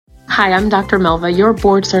Hi, I'm Dr. Melva, your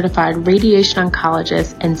board-certified radiation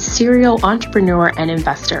oncologist and serial entrepreneur and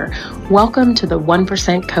investor. Welcome to the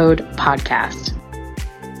 1% Code podcast.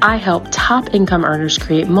 I help top income earners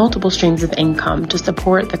create multiple streams of income to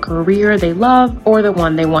support the career they love or the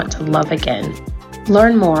one they want to love again.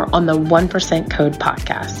 Learn more on the 1% Code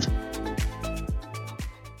podcast.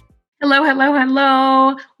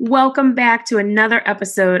 Hello. Welcome back to another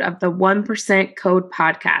episode of the 1% Code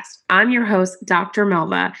podcast. I'm your host, Dr.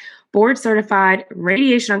 Melva, board-certified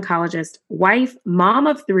radiation oncologist, wife, mom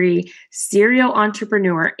of three, serial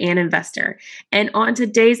entrepreneur, and investor. And on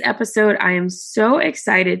today's episode, I am so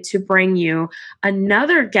excited to bring you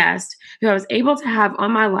another guest who I was able to have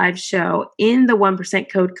on my live show in the 1%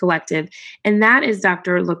 Code Collective, and that is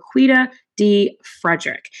Dr. Quita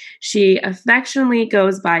Frederick. She affectionately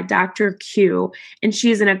goes by Dr. Q, and she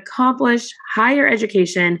is an accomplished higher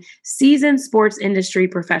education, seasoned sports industry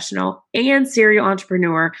professional, and serial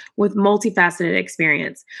entrepreneur with multifaceted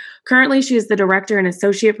experience. Currently, she is the director and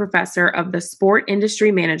associate professor of the Sport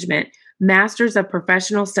Industry Management Masters of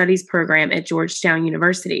Professional Studies program at Georgetown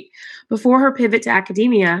University. Before her pivot to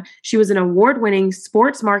academia, she was an award-winning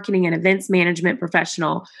sports marketing and events management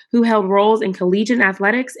professional who held roles in collegiate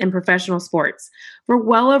athletics and professional sports. For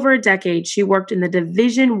well over a decade, she worked in the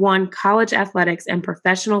Division I college athletics and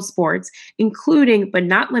professional sports, including but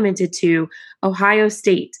not limited to Ohio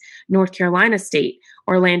State, North Carolina State,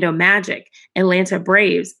 Orlando Magic, Atlanta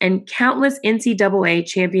Braves, and countless NCAA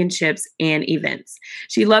championships and events.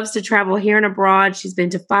 She loves to travel here and abroad. She's been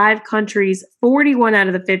to 5 countries, 41 out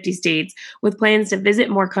of the 50 states, with plans to visit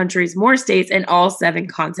more countries, more states, and all 7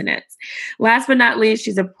 continents. Last but not least,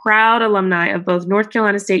 she's a proud alumni of both North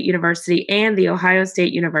Carolina State University and the Ohio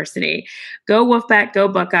State University. Go Wolfpack, go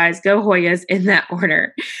Buckeyes, go Hoyas, in that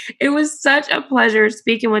order. It was such a pleasure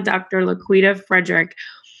speaking with Dr. Quita Frederick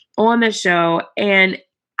on the show, and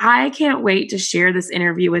I can't wait to share this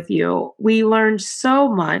interview with you. We learned so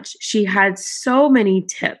much. She had so many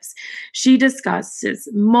tips. She discusses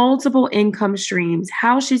multiple income streams,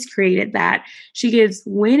 how she's created that. She gives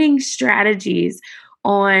winning strategies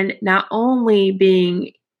on not only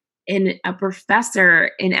being a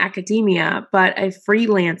professor in academia, but a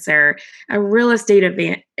freelancer, a real estate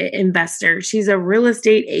investor. She's a real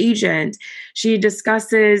estate agent. She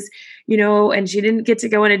discusses, and she didn't get to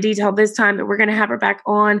go into detail this time, but we're going to have her back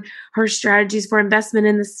on her strategies for investment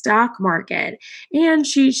in the stock market. And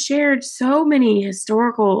she shared so many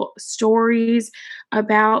historical stories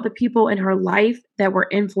about the people in her life that were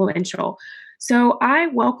influential. So I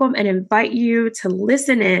welcome and invite you to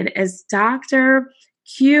listen in as Dr.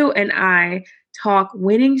 Q and I talk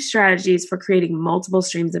winning strategies for creating multiple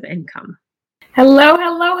streams of income. Hello.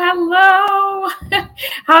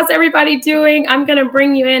 How's everybody doing? I'm going to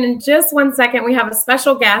bring you in just 1 second. We have a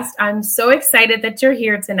special guest. I'm so excited that you're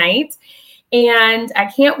here tonight. And I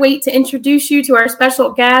can't wait to introduce you to our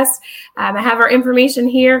special guest. I have our information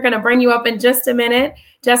here. Going to bring you up in just a minute.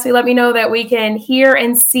 Jesse, let me know that we can hear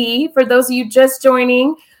and see. For those of you just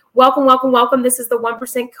joining, welcome. This is the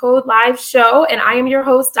 1% Code live show, and I am your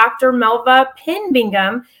host, Dr. Melva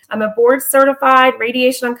Bingham. I'm a board-certified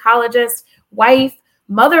radiation oncologist, wife,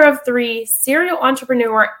 mother of 3, serial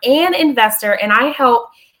entrepreneur, and investor, and I help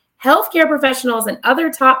healthcare professionals and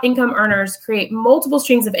other top income earners create multiple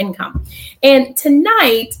streams of income. And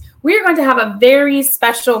tonight, we're going to have a very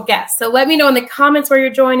special guest. So let me know in the comments where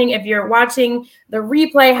you're joining, if you're watching the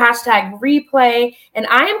replay, #replay. And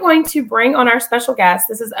I am going to bring on our special guest.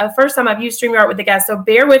 This is the first time I've used StreamYard with the guest, so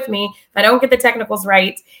bear with me if I don't get the technicals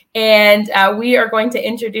right. And we are going to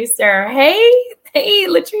introduce her. Hey,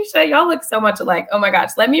 Latricia, y'all look so much alike. Oh my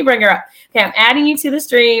gosh, let me bring her up. Okay, I'm adding you to the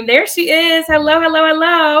stream. There she is. Hello.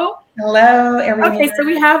 Hello, everyone. Okay, so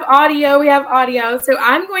we have audio. So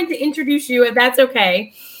I'm going to introduce you, if that's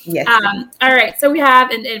okay. Yes. All right. So we have,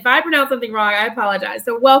 and if I pronounce something wrong, I apologize.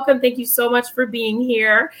 So welcome. Thank you so much for being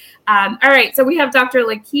here. All right. So we have Dr.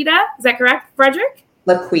 Quita. Is that correct, Frederick?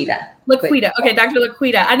 Quita. Okay, Dr.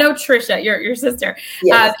 Quita. I know Trisha, your sister.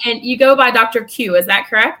 Yes. And you go by Dr. Q. Is that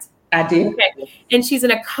correct? I do. Okay. And she's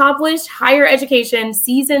an accomplished higher education,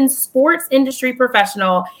 seasoned sports industry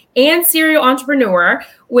professional, and serial entrepreneur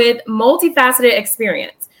with multifaceted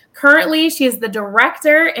experience. Currently, she is the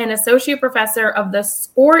director and associate professor of the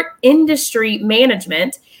Sport Industry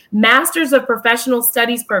Management Masters of Professional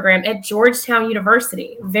Studies program at Georgetown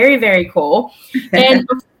University. Very, very cool. And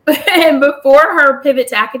before her pivot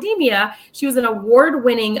to academia, she was an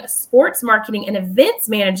award-winning sports marketing and events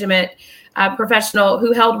management professional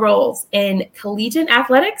who held roles in collegiate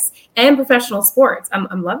athletics and professional sports.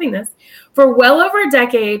 I'm loving this. For well over a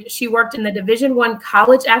decade, she worked in the Division I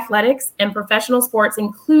college athletics and professional sports,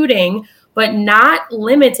 including but not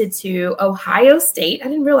limited to Ohio State. I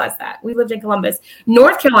didn't realize that. We lived in Columbus,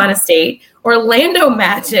 North Carolina State, Orlando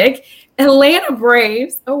Magic, Atlanta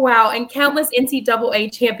Braves. Oh, wow. And countless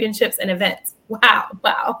NCAA championships and events.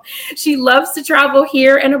 Wow. She loves to travel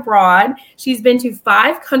here and abroad. She's been to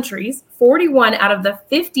 5 countries, 41 out of the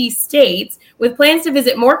 50 states, with plans to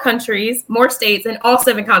visit more countries, more states, and all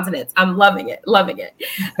 7 continents. I'm loving it. Last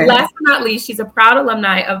but not least, she's a proud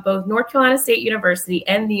alumni of both North Carolina State University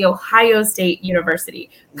and the Ohio State University.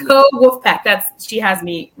 Go Wolfpack. She has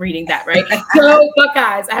me reading that, right? Go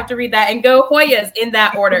Buckeyes. I have to read that. And go Hoyas in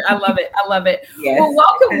that order. I love it. Yes. Well,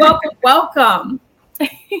 welcome.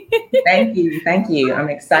 Thank you. I'm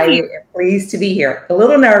excited and pleased to be here. A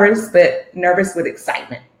little nervous, but nervous with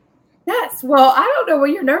excitement. Yes. Well, I don't know what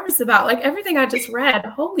you're nervous about. Like everything I just read,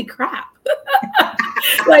 holy crap.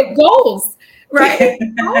 Like goals, right?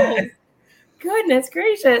 Goals. Goodness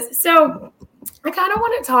gracious. So I kind of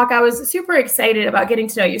want to talk. I was super excited about getting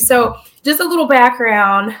to know you. So just a little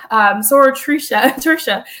background. Trish,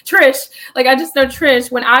 like I just know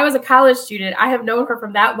Trish. When I was a college student, I have known her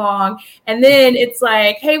from that long. And then it's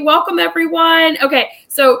like, hey, welcome everyone. Okay.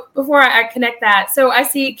 So before I connect that, so I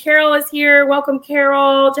see Carol is here. Welcome,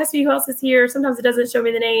 Carol. Jesse, who else is here? Sometimes it doesn't show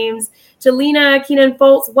me the names. Jelena, Keenan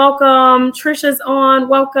Foltz, welcome. Trisha's on,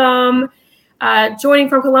 welcome. Joining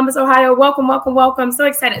from Columbus, Ohio. Welcome. So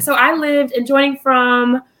excited. So I lived and joining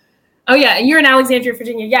from, you're in Alexandria,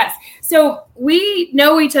 Virginia. Yes. So we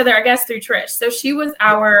know each other, I guess, through Trish. So she was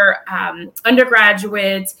our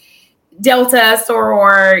undergraduate Delta,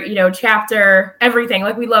 soror, chapter, everything.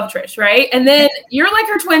 Like we love Trish, right? And then you're like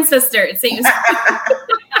her twin sister, it seems. A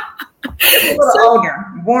little older,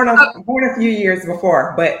 born a few years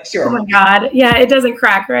before, but sure. Oh my God. Yeah, it doesn't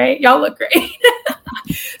crack, right? Y'all look great.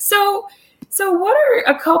 So what are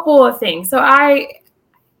a couple of things? So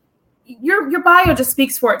your bio just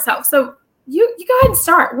speaks for itself. So you go ahead and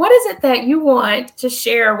start. What is it that you want to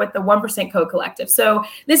share with the 1% Code Collective? So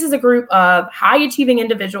this is a group of high achieving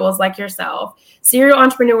individuals like yourself, serial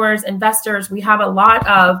entrepreneurs, investors. We have a lot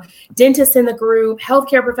of dentists in the group,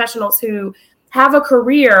 healthcare professionals who have a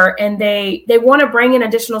career and they want to bring in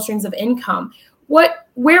additional streams of income.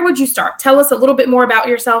 Where would you start? Tell us a little bit more about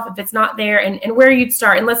yourself if it's not there and where you'd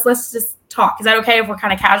start. And let's just talk. Is that okay if we're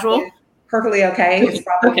kind of casual? Yeah, perfectly okay. It's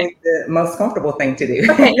probably the most comfortable thing to do.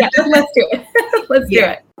 Okay, yeah, let's do it. Do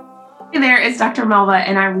it. Hey there, it's Dr. Melva,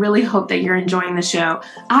 and I really hope that you're enjoying the show.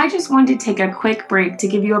 I just wanted to take a quick break to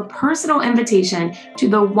give you a personal invitation to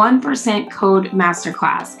the 1% Code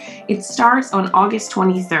Masterclass. It starts on August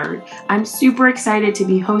 23rd. I'm super excited to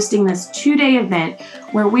be hosting this 2-day event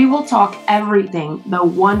where we will talk everything the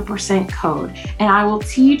 1% code, and I will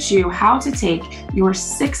teach you how to take your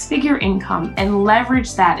 6-figure income and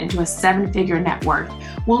leverage that into a 7-figure net worth.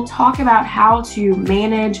 We'll talk about how to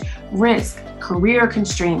manage risk, career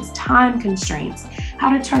constraints, time constraints,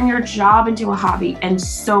 how to turn your job into a hobby, and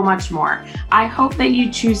so much more. I hope that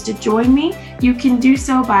you choose to join me. You can do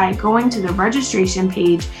so by going to the registration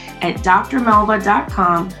page at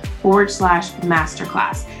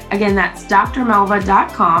drmelva.com/masterclass. Again, that's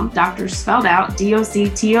drmelva.com, doctor spelled out,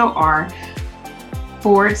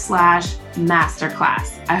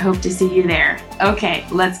 DOCTOR/masterclass. I hope to see you there. Okay,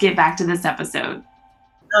 let's get back to this episode.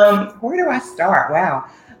 Where do I start? Wow.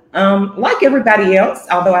 Like everybody else,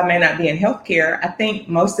 although I may not be in healthcare, I think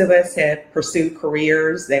most of us have pursued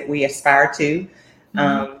careers that we aspire to.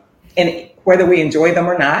 And whether we enjoy them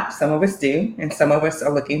or not, some of us do, and some of us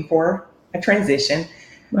are looking for a transition.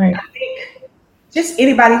 Right. I think just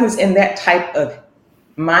anybody who's in that type of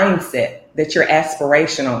mindset that you're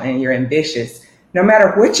aspirational and you're ambitious, no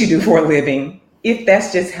matter what you do for a living, if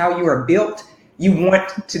that's just how you are built, you want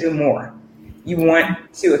to do more. You want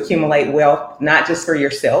to accumulate wealth, not just for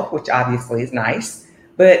yourself, which obviously is nice,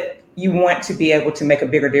 but you want to be able to make a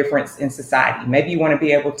bigger difference in society. Maybe you want to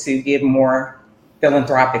be able to give more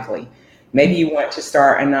philanthropically. Maybe you want to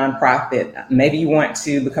start a nonprofit. Maybe you want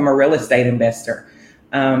to become a real estate investor.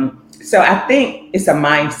 So I think it's a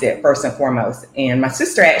mindset first and foremost. And my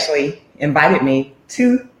sister actually invited me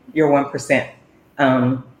to your 1%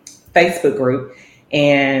 Facebook group,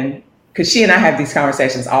 and because she and I have these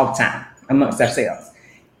conversations all the time amongst ourselves.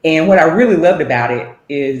 And what I really loved about it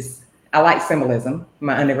is I like symbolism.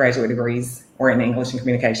 My undergraduate degrees were in English and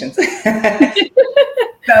communications. So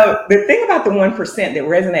the thing about the 1% that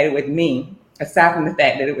resonated with me, aside from the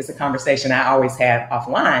fact that it was a conversation I always have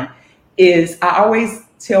offline, is I always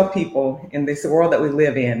tell people in this world that we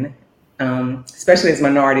live in, especially as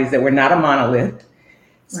minorities, that we're not a monolith,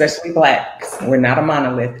 especially Blacks, we're not a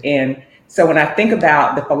monolith. And so when I think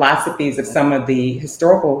about the philosophies of some of the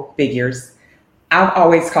historical figures, I've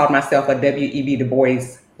always called myself a W.E.B. Du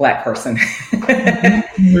Bois Black person.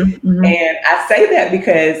 Mm-hmm. And I say that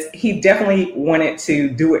because he definitely wanted to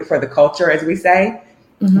do it for the culture, as we say,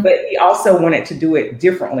 but he also wanted to do it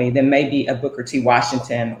differently than maybe a Booker T.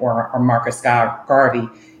 Washington or Marcus Garvey.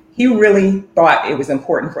 He really thought it was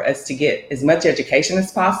important for us to get as much education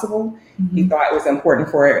as possible. He thought it was important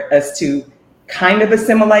for us to kind of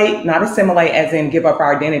assimilate, not assimilate as in give up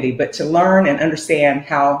our identity, but to learn and understand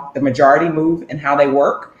how the majority move and how they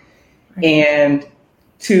work, and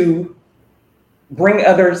to bring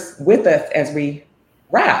others with us as we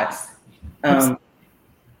rise. I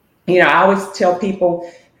always tell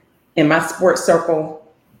people in my sports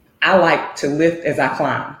circle, I like to lift as I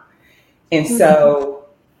climb. And so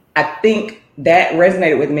I think that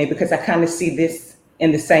resonated with me because I kind of see this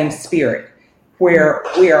in the same spirit, where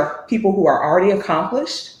we are people who are already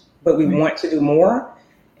accomplished, but we want to do more,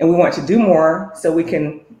 and we want to do more so we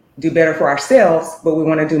can do better for ourselves, but we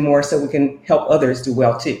want to do more so we can help others do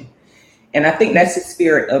well too. And I think that's the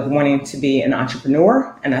spirit of wanting to be an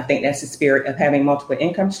entrepreneur. And I think that's the spirit of having multiple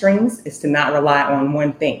income streams, is to not rely on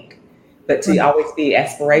one thing, but to always be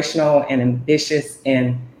aspirational and ambitious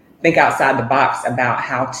and think outside the box about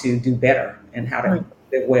how to do better and how to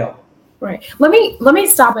live well. Right. Let me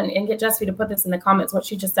stop and get Jessie to put this in the comments, what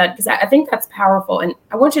she just said, because I think that's powerful. And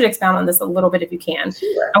I want you to expound on this a little bit if you can.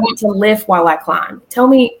 Sure. I want to lift while I climb. Tell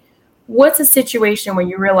me, what's a situation when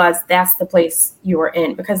you realize that's the place you are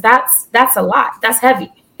in? Because that's a lot. That's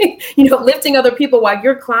heavy. Lifting other people while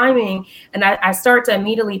you're climbing. And I start to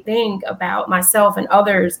immediately think about myself and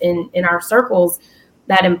others in our circles,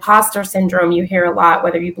 that imposter syndrome you hear a lot,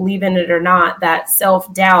 whether you believe in it or not, that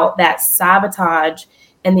self-doubt, that sabotage,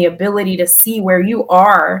 and the ability to see where you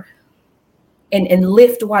are and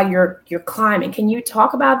lift while you're climbing. Can you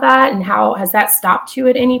talk about that, and how has that stopped you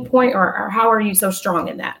at any point, or how are you so strong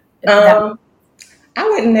in that? I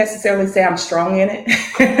wouldn't necessarily say I'm strong in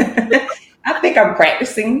it. I think I'm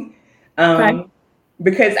practicing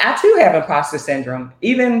because I too have imposter syndrome.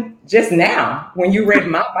 Even just now, when you read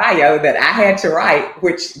my bio that I had to write,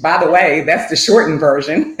 which, by the way, that's the shortened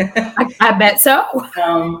version. I bet so.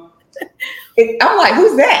 I'm like,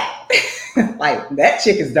 who's that? Like, that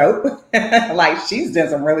chick is dope. Like, she's done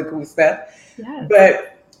some really cool stuff. Yes.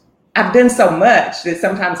 But I've done so much that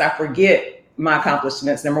sometimes I forget my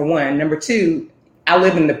accomplishments, number one. Number two, I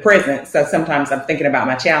live in the present. So sometimes I'm thinking about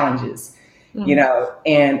my challenges,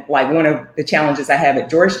 and like one of the challenges I have at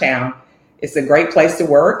Georgetown, it's a great place to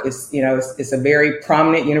work. It's a very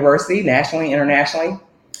prominent university, nationally, internationally.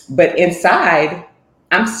 But inside,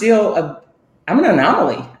 I'm an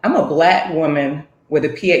anomaly. I'm a Black woman with a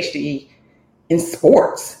PhD in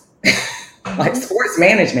sports, like sports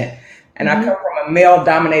management. And I come from a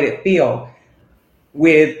male-dominated field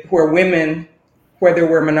where women, whether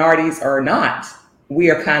we're minorities or not, we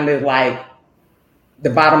are kind of like the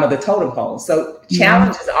bottom of the totem pole. So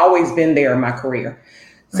challenge has always been there in my career.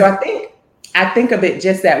 So I think of it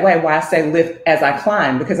just that way, why I say lift as I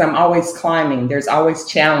climb, because I'm always climbing. There's always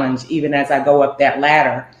challenge, even as I go up that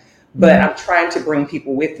ladder. But I'm trying to bring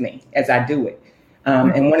people with me as I do it.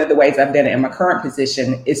 And one of the ways I've done it in my current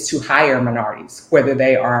position is to hire minorities, whether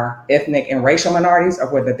they are ethnic and racial minorities or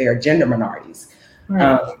whether they are gender minorities.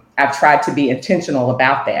 I've tried to be intentional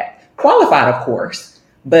about that. Qualified, of course,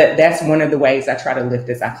 but that's one of the ways I try to lift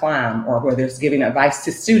as I climb, or whether it's giving advice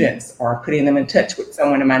to students or putting them in touch with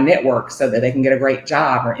someone in my network so that they can get a great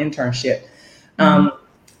job or internship.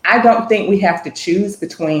 I don't think we have to choose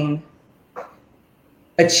between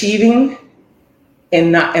achieving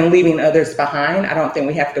and leaving others behind. I don't think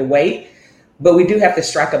we have to wait, but we do have to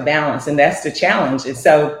strike a balance, and that's the challenge. And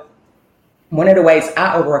so one of the ways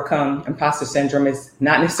I overcome imposter syndrome is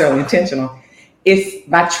not necessarily intentional. It's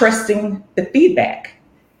by trusting the feedback.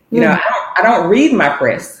 I don't read my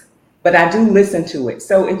press, but I do listen to it.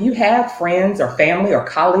 So if you have friends or family or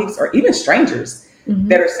colleagues or even strangers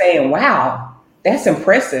that are saying, wow, that's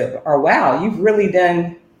impressive, or wow, you've really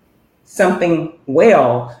done something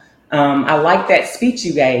well. I like that speech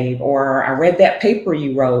you gave, or I read that paper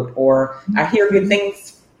you wrote, or I hear good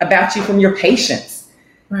things about you from your patients.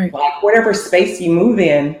 Right. Like whatever space you move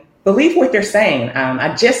in, believe what they're saying.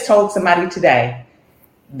 I just told somebody today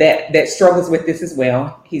that struggles with this as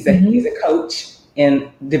well. He's a coach,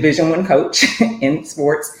 in Division I coach in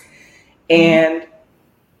sports. And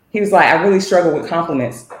he was like, I really struggle with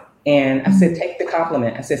compliments. And I said, take the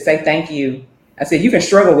compliment. I said, say thank you. I said, you can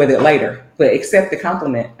struggle with it later, but accept the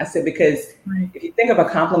compliment. I said, because if you think of a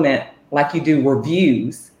compliment like you do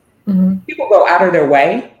reviews, people go out of their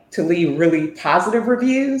way to leave really positive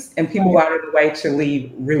reviews, and people go out of the way to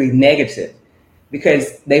leave really negative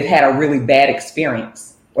because they've had a really bad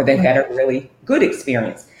experience or they've had a really good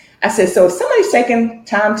experience. I said, so if somebody's taking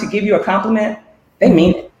time to give you a compliment, they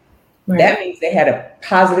mean it. Right. That means they had a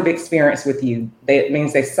positive experience with you. It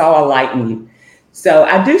means they saw a light in you. So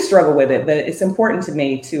I do struggle with it, but it's important to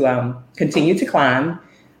me to continue to climb,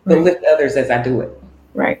 but lift others as I do it.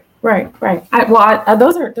 Right.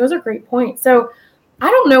 Those are great points. So I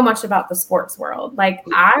don't know much about the sports world. Like,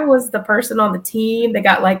 I was the person on the team that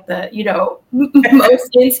got like the, most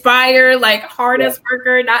inspired, like hardest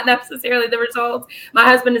worker, not necessarily the results. My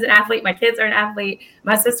husband is an athlete. My kids are an athlete.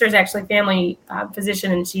 My sister is actually family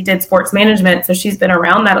physician, and she did sports management. So she's been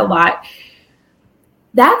around that a lot.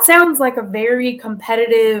 That sounds like a very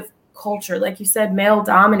competitive culture. Like you said, male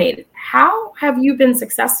dominated. How have you been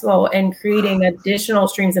successful in creating additional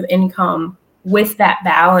streams of income with that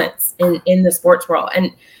balance in the sports world?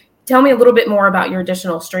 And tell me a little bit more about your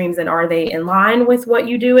additional streams, and are they in line with what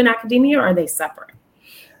you do in academia, or are they separate?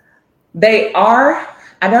 They are.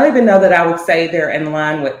 I don't even know that I would say they're in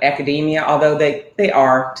line with academia, although they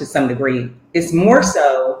are to some degree. It's more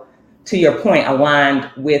so, to your point,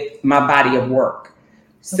 aligned with my body of work.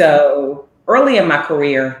 So early in my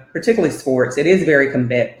career, particularly sports, it is very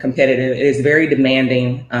competitive. It is very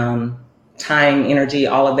demanding, time, energy,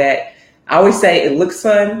 all of that. I always say it looks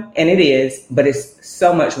fun, and it is, but it's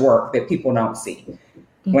so much work that people don't see.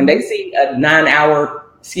 Mm-hmm. When they see a when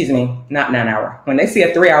they see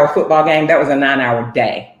a 3-hour football game, that was a 9-hour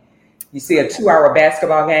day. You see a 2-hour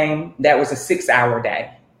basketball game, that was a 6-hour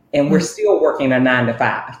day. And we're still working a 9 to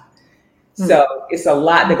 5. So it's a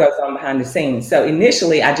lot that goes on behind the scenes. So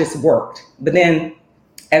initially I just worked, but then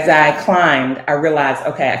as I climbed, I realized,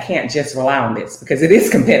 okay, I can't just rely on this because it is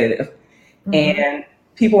competitive. Mm-hmm. And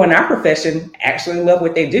people in our profession actually love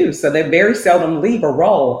what they do. So they very seldom leave a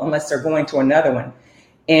role unless they're going to another one.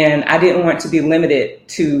 And I didn't want to be limited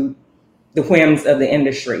to the whims of the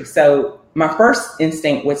industry. So my first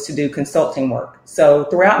instinct was to do consulting work. So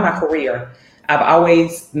throughout my career, I've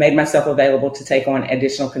always made myself available to take on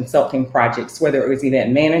additional consulting projects, whether it was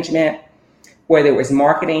event management, whether it was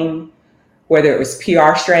marketing, whether it was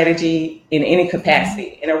PR strategy in any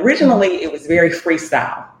capacity. And originally it was very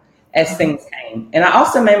freestyle as things came. And I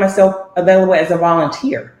also made myself available as a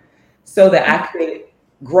volunteer so that I could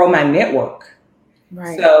grow my network.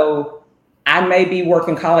 Right. So I may be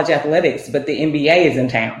working college athletics, but the NBA is in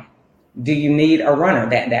town. Do you need a runner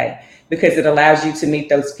that day? Because it allows you to meet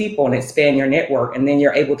those people and expand your network. And then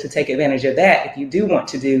you're able to take advantage of that if you do want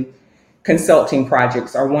to do consulting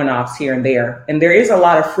projects or one-offs here and there. And there is a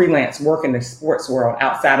lot of freelance work in the sports world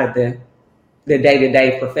outside of the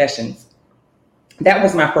day-to-day professions. That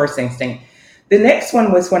was my first instinct. The next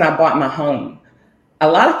one was when I bought my home.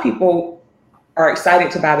 A lot of people are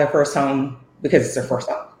excited to buy their first home because it's their first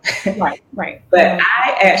home. Right. But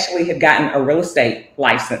I actually had gotten a real estate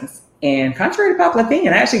license. And contrary to popular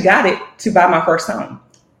opinion, I actually got it to buy my first home.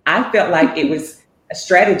 I felt like it was a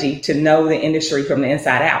strategy to know the industry from the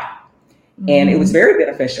inside out. And it was very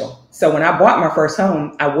beneficial. So when I bought my first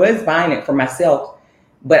home, I was buying it for myself,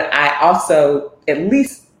 but I also, at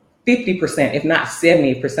least 50%, if not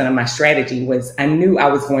 70% of my strategy was I knew I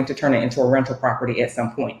was going to turn it into a rental property at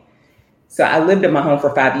some point. So I lived in my home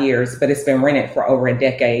for 5 years, but it's been rented for over a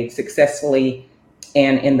decade successfully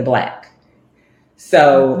and in the black.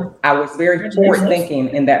 So I was very forward thinking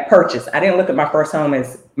in that purchase. I didn't look at my first home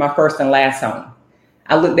as my first and last home.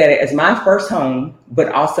 I looked at it as my first home,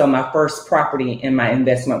 but also my first property in my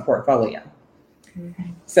investment portfolio.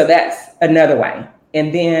 Mm-hmm. So that's another way.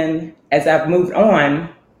 And then as I've moved on,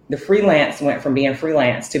 the freelance went from being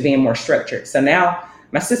freelance to being more structured. So now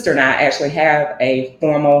my sister and I actually have a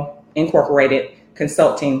formal incorporated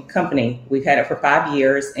consulting company. We've had it for 5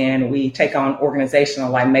 years and we take on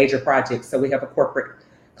organizational, like major projects. So we have a corporate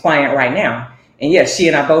client right now. And yes, she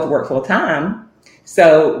and I both work full time.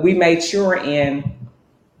 So we made sure in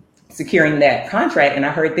securing that contract, and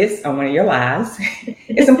I heard this on one of your lives,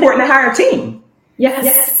 it's important to hire a team.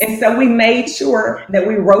 Yes. And so we made sure that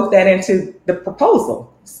we wrote that into the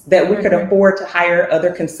proposal, that we could afford to hire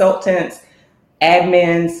other consultants,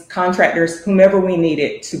 admins, contractors, whomever we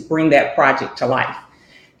needed to bring that project to life.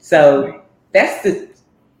 So that's the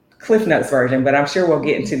Cliff Notes version, but I'm sure we'll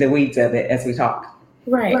get into the weeds of it as we talk.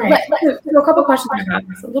 Right. So a couple questions I have.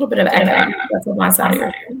 It's a little bit of echo. That's on my side of your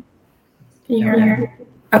head. Can you hear me?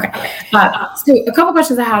 Okay. So a couple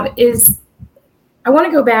questions I have is, I want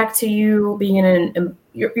to go back to you being in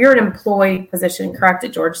you're an employed position, correct,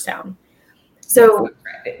 at Georgetown. So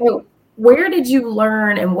where did you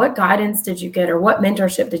learn and what guidance did you get or what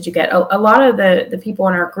mentorship did you get? A lot of the people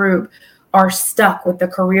in our group are stuck with the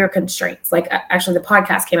career constraints. Like actually the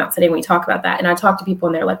podcast came out today when we talk about that. And I talk to people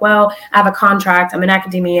and they're like, well, I have a contract. I'm in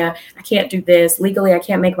academia. I can't do this. Legally, I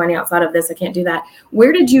can't make money outside of this. I can't do that.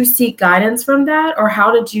 Where did you seek guidance from that? Or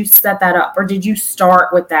how did you set that up? Or did you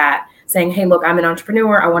start with that saying, hey, look, I'm an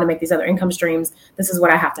entrepreneur. I want to make these other income streams. This is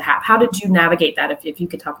what I have to have. How did you navigate that? If you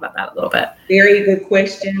could talk about that a little bit. Very good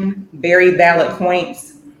question. Very valid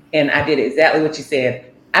points. And I did exactly what you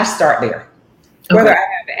said. I start there. Whether I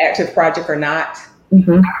have an active project or not,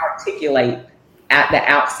 I articulate at the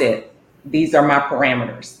outset, these are my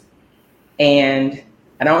parameters. And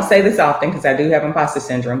I don't say this often because I do have imposter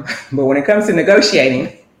syndrome, but when it comes to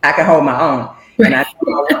negotiating, I can hold my own. And I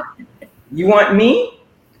tell you want me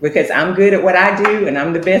because I'm good at what I do and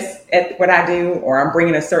I'm the best at what I do, or I'm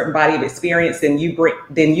bringing a certain body of experience, then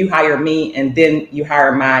you hire me and then you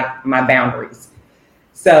hire my boundaries.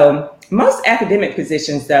 So most academic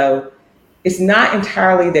positions, though, it's not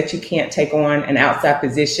entirely that you can't take on an outside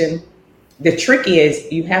position. The trick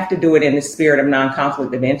is you have to do it in the spirit of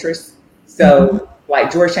non-conflict of interest. So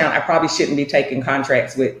like Georgetown, I probably shouldn't be taking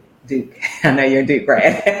contracts with Duke. I know you're a Duke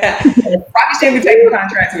grad. Probably shouldn't be taking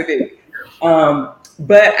contracts with Duke.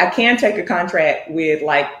 But I can take a contract with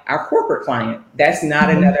like our corporate client. That's not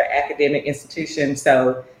another academic institution.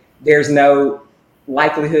 So there's no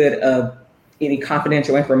likelihood of any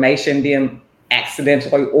confidential information being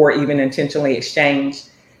accidentally or even intentionally exchanged.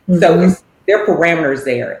 So there are parameters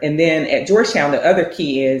there. And then at Georgetown, the other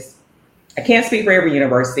key is, I can't speak for every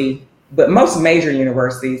university, but most major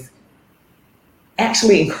universities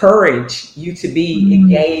actually encourage you to be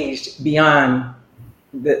engaged beyond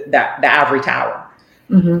the ivory tower.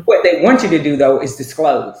 What they want you to do, though, is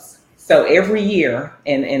disclose. So every year,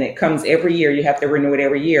 and it comes every year, you have to renew it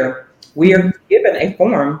every year, we are given a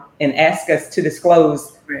form and ask us to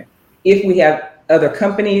disclose if we have other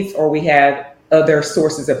companies or we have other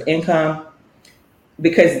sources of income,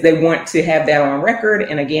 because they want to have that on record.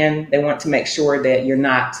 And again, they want to make sure that you're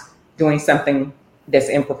not doing something that's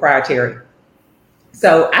improprietary.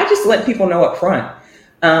 So I just let people know up front.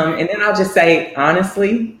 And then I'll just say,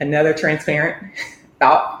 honestly, another transparent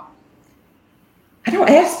thought, I don't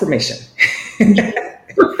ask permission.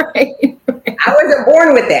 I wasn't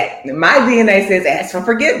born with that. My DNA says ask for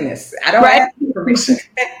forgiveness. I don't ask for permission.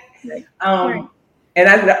 And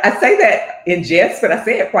I say that in jest, but I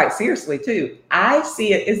say it quite seriously too. I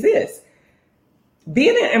see it as this: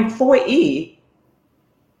 being an employee,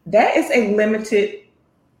 that is a limited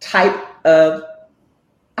type of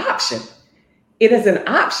option. It is an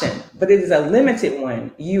option, but it is a limited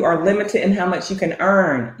one. You are limited in how much you can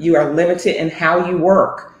earn. You are limited in how you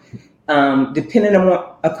work. Depending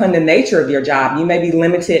upon the nature of your job, you may be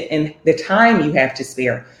limited in the time you have to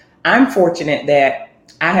spare. I'm fortunate that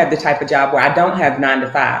I have the type of job where I don't have 9 to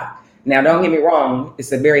 5. Now, don't get me wrong.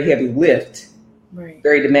 It's a very heavy lift,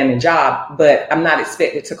 very demanding job, but I'm not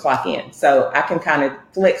expected to clock in. So I can kind of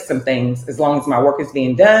flex some things as long as my work is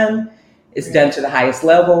being done. It's done to the highest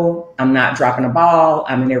level. I'm not dropping a ball.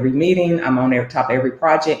 I'm in every meeting. I'm on top of every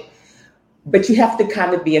project. But you have to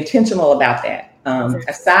kind of be intentional about that.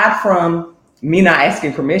 Aside from me not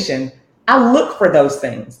asking permission, I look for those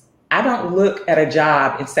things. I don't look at a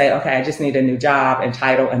job and say, okay, I just need a new job and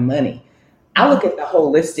title and money. I look at the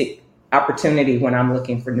holistic opportunity when I'm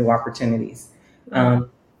looking for new opportunities. And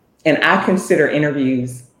I consider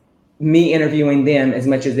interviews, me interviewing them as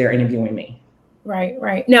much as they're interviewing me.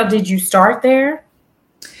 Right. Now, did you start there?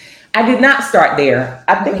 I did not start there.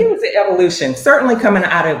 I think it was an evolution. Certainly coming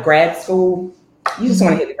out of grad school, you just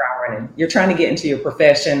want to hit the ground running. You're trying to get into your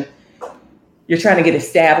profession. You're trying to get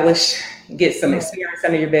established, get some experience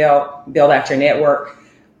under your belt, build out your network.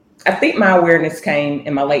 I think my awareness came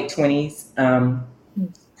in my late 20s.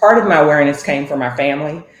 Part of my awareness came from our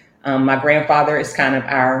family. My grandfather is kind of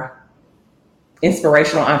our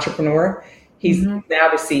inspirational entrepreneur. He's now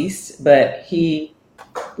deceased, but he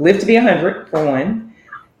lived to be 100 for one.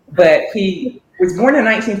 But he was born in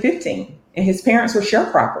 1915, and his parents were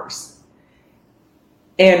sharecroppers.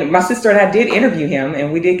 And my sister and I did interview him,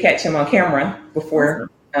 and we did catch him on camera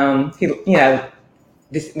before he,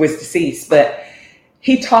 was deceased. But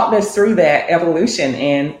he talked us through that evolution,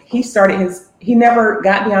 and he never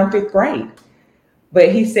got beyond 5th grade.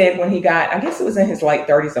 But he said when he got, I guess it was in his late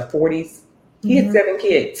 30s or 40s, he had 7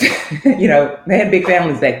 kids. They had big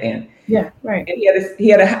families back then. Yeah, right. And he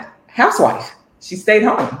had a housewife. She stayed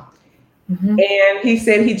home. And he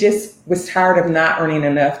said he just was tired of not earning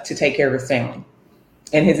enough to take care of his family.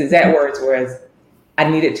 And his exact words was, I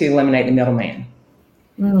needed to eliminate the middleman.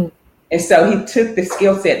 And so he took the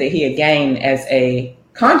skill set that he had gained as a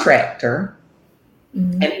contractor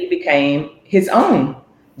and he became his own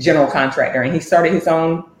general contractor, and he started his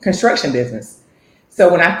own construction business.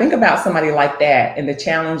 So when I think about somebody like that and the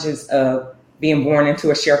challenges of being born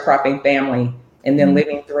into a sharecropping family and then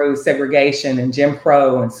living through segregation and Jim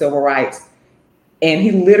Crow and civil rights, and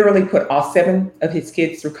he literally put all 7 of his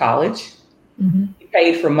kids through college. He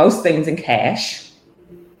paid for most things in cash,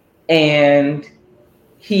 and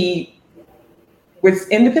he was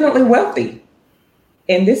independently wealthy.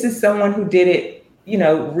 And this is someone who did it,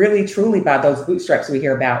 really truly by those bootstraps we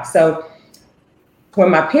hear about. So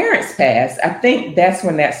when my parents passed, I think that's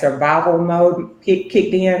when that survival mode kicked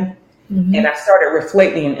in. And I started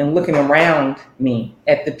reflecting and looking around me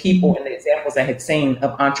at the people and the examples I had seen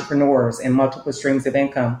of entrepreneurs and multiple streams of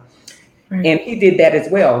income. Right. And he did that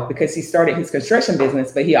as well, because he started his construction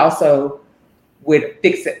business, but he also would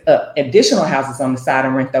fix additional houses on the side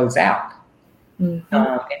and rent those out. And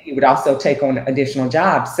he would also take on additional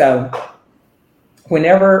jobs. So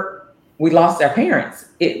whenever we lost our parents,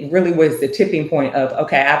 it really was the tipping point of,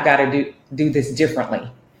 okay, I've got to do this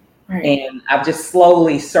differently. Right. And I've just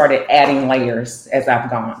slowly started adding layers as I've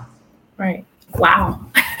gone. Right. Wow.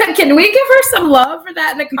 Can we give her some love for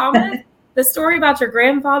that in the comments? The story about your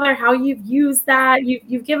grandfather, how you've used that.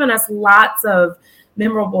 You've given us lots of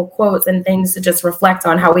memorable quotes and things to just reflect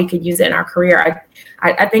on how we could use it in our career.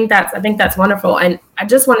 I think that's wonderful. And I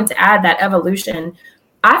just wanted to add that evolution.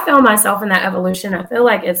 I found myself in that evolution. I feel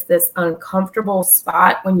like it's this uncomfortable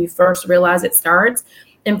spot when you first realize it starts.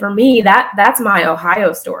 And for me, that's my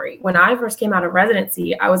Ohio story. When I first came out of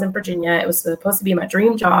residency, I was in Virginia. It was supposed to be my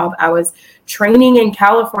dream job. I was training in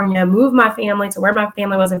California, moved my family to where my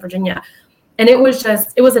family was in Virginia. And it was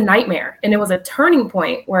a nightmare. And it was a turning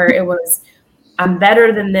point where it was, I'm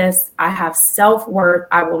better than this. I have self-worth.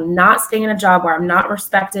 I will not stay in a job where I'm not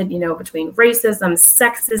respected, between racism,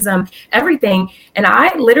 sexism, everything. And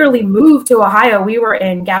I literally moved to Ohio. We were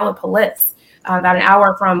in Gallipolis, about an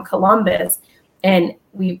hour from Columbus. And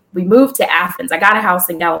we moved to Athens. I got a house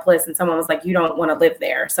in Gallipolis, and someone was like, "You don't want to live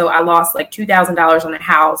there." So I lost like $2,000 on a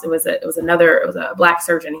house. It was a Black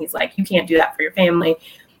surgeon. He's like, "You can't do that for your family."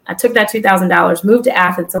 I took that $2,000, moved to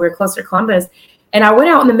Athens, so we were closer to Columbus. And I went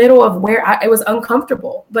out in the middle of where it was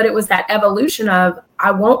uncomfortable, but it was that evolution of,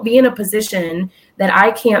 I won't be in a position that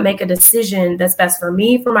I can't make a decision that's best for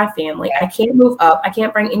me, for my family. I can't move up. I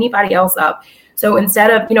can't bring anybody else up. So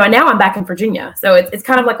instead of, and now I'm back in Virginia. So it's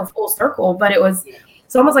kind of like a full circle, but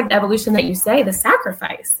it's almost like the evolution that you say, the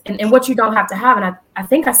sacrifice and what you don't have to have. And I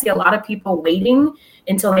think I see a lot of people waiting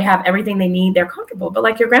until they have everything they need. They're comfortable. But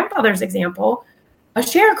like your grandfather's example, a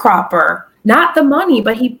sharecropper, not the money,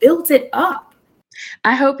 but he built it up.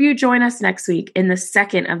 I hope you join us next week in the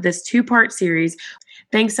second of this 2-part series.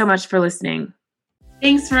 Thanks so much for listening.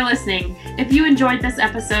 Thanks for listening. If you enjoyed this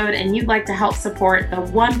episode and you'd like to help support the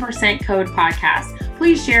 1% Code podcast,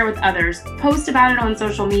 please share with others, post about it on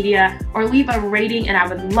social media, or leave a rating, and I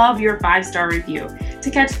would love your 5-star review. To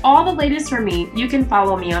catch all the latest from me, you can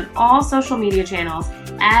follow me on all social media channels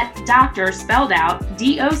at Dr. spelled out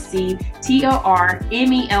DoctorMelva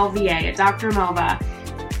at Dr. Melva.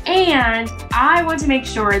 And I want to make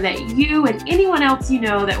sure that you and anyone else you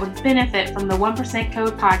know that would benefit from the 1%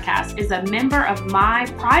 Code podcast is a member of my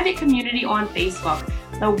private community on Facebook,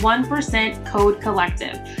 the 1% Code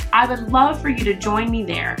Collective. I would love for you to join me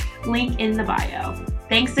there. Link in the bio.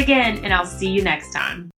 Thanks again, and I'll see you next time.